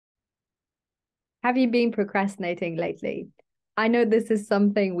Have you been procrastinating lately? I know this is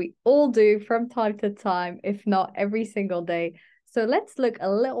something we all do from time to time, if not every single day. So let's look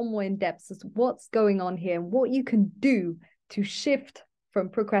a little more in depth as to what's going on here and what you can do to shift from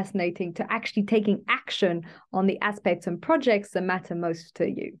procrastinating to actually taking action on the aspects and projects that matter most to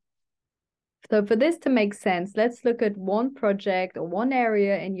you. So for this to make sense, let's look at one project or one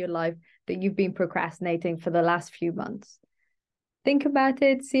area in your life that you've been procrastinating for the last few months. Think about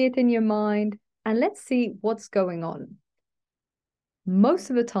it, see it in your mind, and let's see what's going on. Most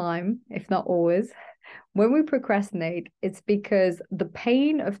of the time, if not always, when we procrastinate, it's because the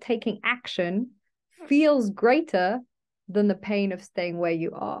pain of taking action feels greater than the pain of staying where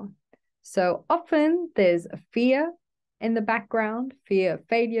you are. So often there's a fear in the background, fear of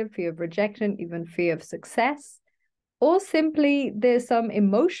failure, fear of rejection, even fear of success, or simply there's some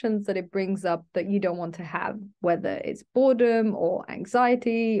emotions that it brings up that you don't want to have, whether it's boredom or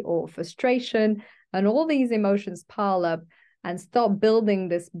anxiety or frustration, and all these emotions pile up and start building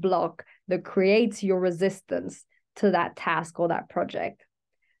this block that creates your resistance to that task or that project.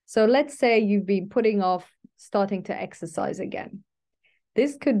 So let's say you've been putting off starting to exercise again.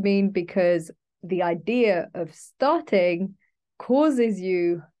 This could mean because the idea of starting causes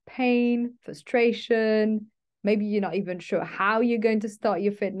you pain, frustration, maybe you're not even sure how you're going to start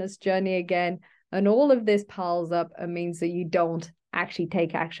your fitness journey again. And all of this piles up and means that you don't actually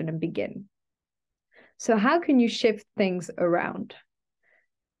take action and begin. So how can you shift things around?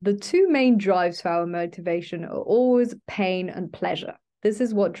 The two main drives for our motivation are always pain and pleasure. This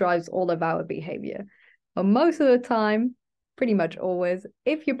is what drives all of our behavior. And most of the time, pretty much always,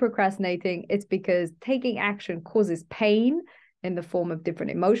 if you're procrastinating, it's because taking action causes pain in the form of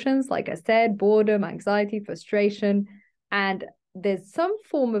different emotions, like I said, boredom, anxiety, frustration, and there's some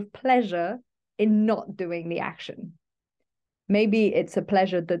form of pleasure in not doing the action. Maybe it's a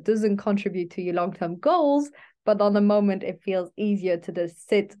pleasure that doesn't contribute to your long-term goals, but on the moment it feels easier to just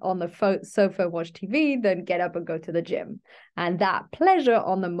sit on the sofa, watch TV, than get up and go to the gym. And that pleasure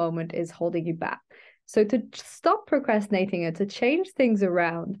on the moment is holding you back. So to stop procrastinating and to change things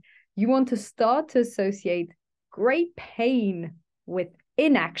around, you want to start to associate great pain with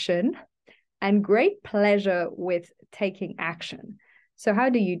inaction and great pleasure with taking action. So how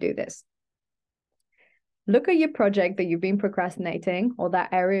do you do this? Look at your project that you've been procrastinating or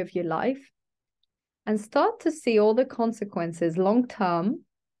that area of your life and start to see all the consequences long-term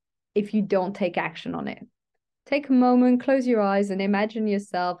if you don't take action on it. Take a moment, close your eyes and imagine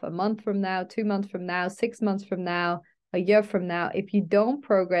yourself a month from now, 2 months from now, 6 months from now, a year from now. If you don't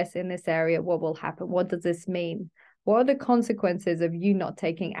progress in this area, what will happen? What does this mean? What are the consequences of you not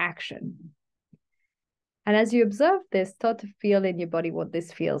taking action? And as you observe this, start to feel in your body what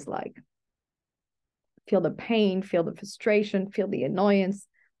this feels like. Feel the pain, feel the frustration, feel the annoyance,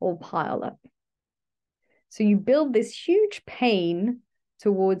 all pile up. So you build this huge pain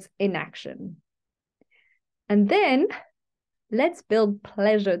towards inaction. And then let's build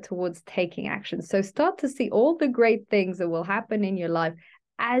pleasure towards taking action. So start to see all the great things that will happen in your life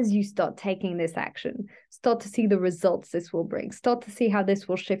as you start taking this action. Start to see the results this will bring. Start to see how this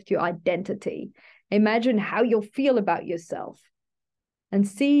will shift your identity. Imagine how you'll feel about yourself and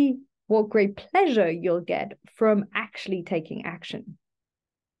see what great pleasure you'll get from actually taking action.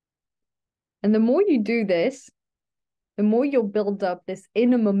 And the more you do this, the more you'll build up this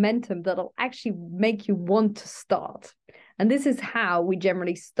inner momentum that'll actually make you want to start. And this is how we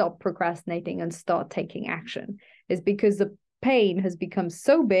generally stop procrastinating and start taking action, is because the pain has become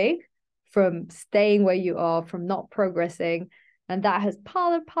so big from staying where you are, from not progressing, and that has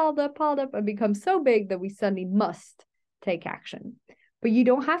piled up and become so big that we suddenly must take action. But you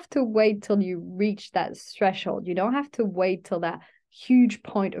don't have to wait till you reach that threshold. You don't have to wait till that huge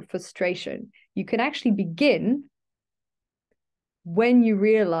point of frustration. You can actually begin when you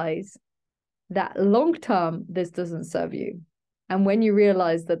realize that long-term, this doesn't serve you. And when you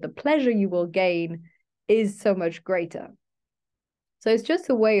realize that the pleasure you will gain is so much greater. So it's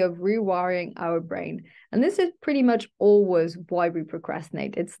just a way of rewiring our brain. And this is pretty much always why we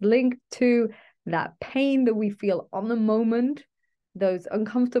procrastinate. It's linked to that pain that we feel on the moment, those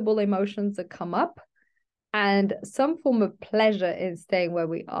uncomfortable emotions that come up, and some form of pleasure in staying where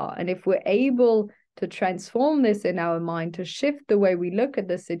we are. And if we're able to transform this in our mind, to shift the way we look at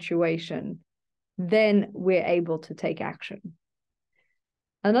the situation, then we're able to take action.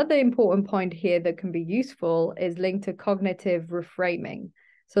 Another important point here that can be useful is linked to cognitive reframing.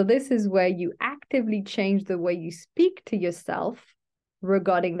 So this is where you actively change the way you speak to yourself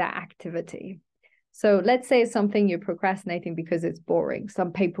regarding that activity. So let's say it's something you're procrastinating because it's boring,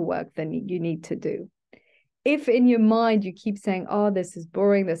 some paperwork that you need to do. If in your mind you keep saying, oh, this is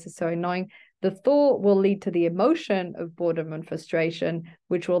boring, this is so annoying, The thought will lead to the emotion of boredom and frustration,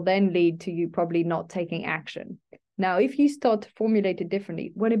 which will then lead to you probably not taking action. Now, if you start to formulate it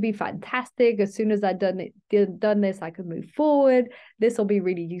differently, wouldn't it be fantastic? As soon as I've done this, I can move forward. This will be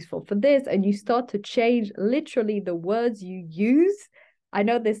really useful for this. And you start to change literally the words you use. I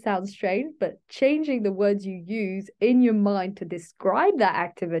know this sounds strange, but changing the words you use in your mind to describe that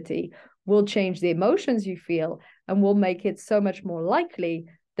activity will change the emotions you feel and will make it so much more likely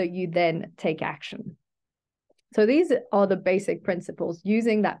that you then take action. So these are the basic principles,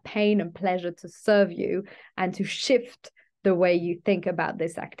 using that pain and pleasure to serve you and to shift the way you think about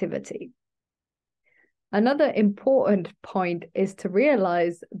this activity. Another important point is to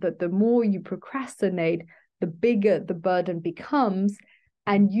realize that the more you procrastinate, the bigger the burden becomes,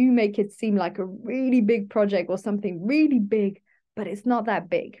 and you make it seem like a really big project or something really big, but it's not that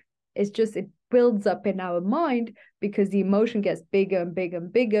big. It's just, it builds up in our mind because the emotion gets bigger and bigger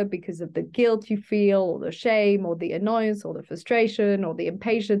and bigger because of the guilt you feel, or the shame, or the annoyance, or the frustration, or the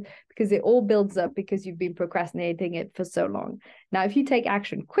impatience, because it all builds up because you've been procrastinating it for so long. Now, if you take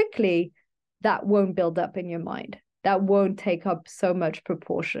action quickly, that won't build up in your mind. That won't take up so much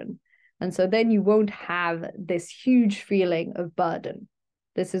proportion. And so then you won't have this huge feeling of burden.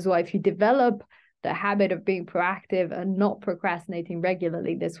 This is why if you develop the habit of being proactive and not procrastinating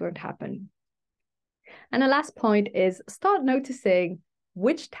regularly, this won't happen. And the last point is start noticing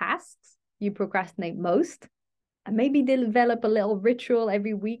which tasks you procrastinate most, and maybe develop a little ritual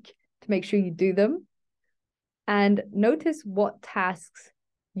every week to make sure you do them. And notice what tasks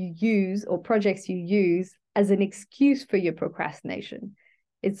you use or projects you use as an excuse for your procrastination.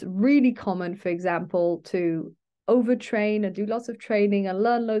 It's really common, for example, to overtrain and do lots of training and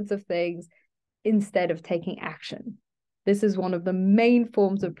learn loads of things instead of taking action. This is one of the main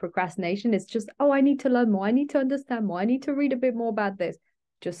forms of procrastination. It's just, oh, I need to learn more. I need to understand more. I need to read a bit more about this.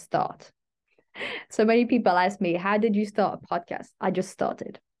 Just start. So many people ask me, how did you start a podcast? I just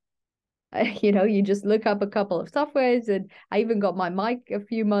started. You just look up a couple of softwares, and I even got my mic a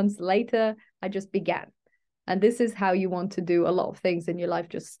few months later. I just began. And this is how you want to do a lot of things in your life.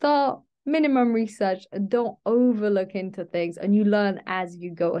 Just start, minimum research, and don't overlook into things, and you learn as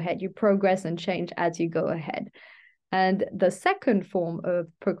you go ahead. You progress and change as you go ahead. And the second form of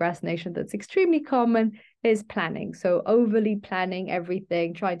procrastination that's extremely common is planning. So overly planning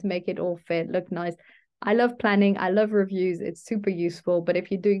everything, trying to make it all fit, look nice. I love planning. I love reviews. It's super useful. But if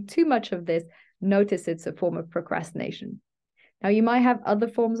you're doing too much of this, notice it's a form of procrastination. Now, you might have other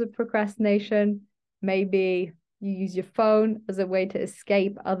forms of procrastination. Maybe you use your phone as a way to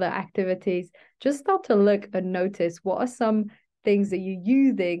escape other activities. Just start to look and notice what are some things that you're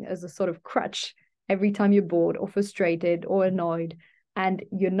using as a sort of crutch every time you're bored or frustrated or annoyed, and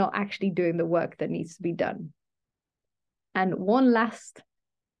you're not actually doing the work that needs to be done. And one last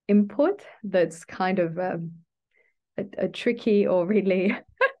input that's kind of a tricky or really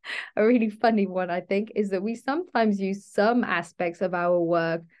a really funny one, I think, is that we sometimes use some aspects of our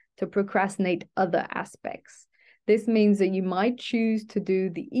work to procrastinate other aspects. This means that you might choose to do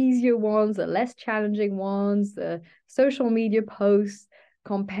the easier ones, the less challenging ones, the social media posts,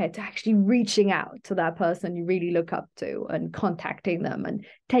 compared to actually reaching out to that person you really look up to and contacting them and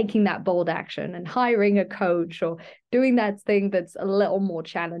taking that bold action and hiring a coach or doing that thing that's a little more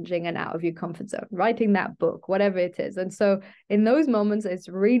challenging and out of your comfort zone, writing that book, whatever it is. And so in those moments, it's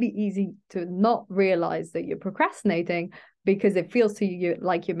really easy to not realize that you're procrastinating because it feels to you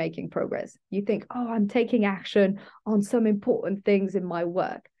like you're making progress. You think, oh, I'm taking action on some important things in my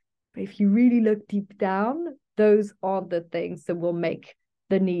work. But if you really look deep down, those are the things that will make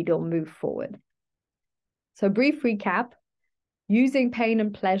the needle move forward. So brief recap: using pain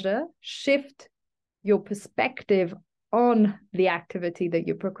and pleasure, shift your perspective on the activity that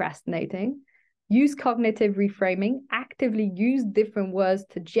you're procrastinating. Use cognitive reframing, actively use different words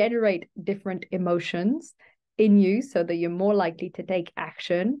to generate different emotions in you so that you're more likely to take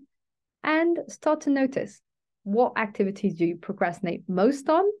action, and start to notice what activities do you procrastinate most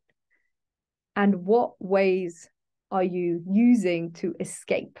on and what ways are you using to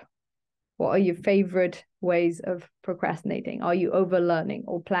escape? What are your favorite ways of procrastinating? Are you overlearning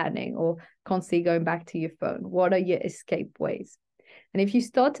or planning or constantly going back to your phone? What are your escape ways? And if you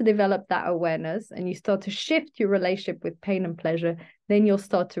start to develop that awareness and you start to shift your relationship with pain and pleasure, then you'll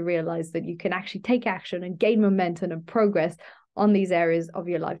start to realize that you can actually take action and gain momentum and progress on these areas of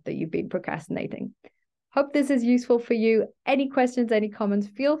your life that you've been procrastinating. Hope this is useful for you. Any questions, any comments,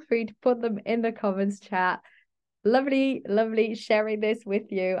 feel free to put them in the comments chat. Lovely sharing this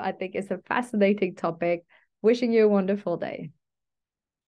with you. I think it's a fascinating topic. Wishing you a wonderful day.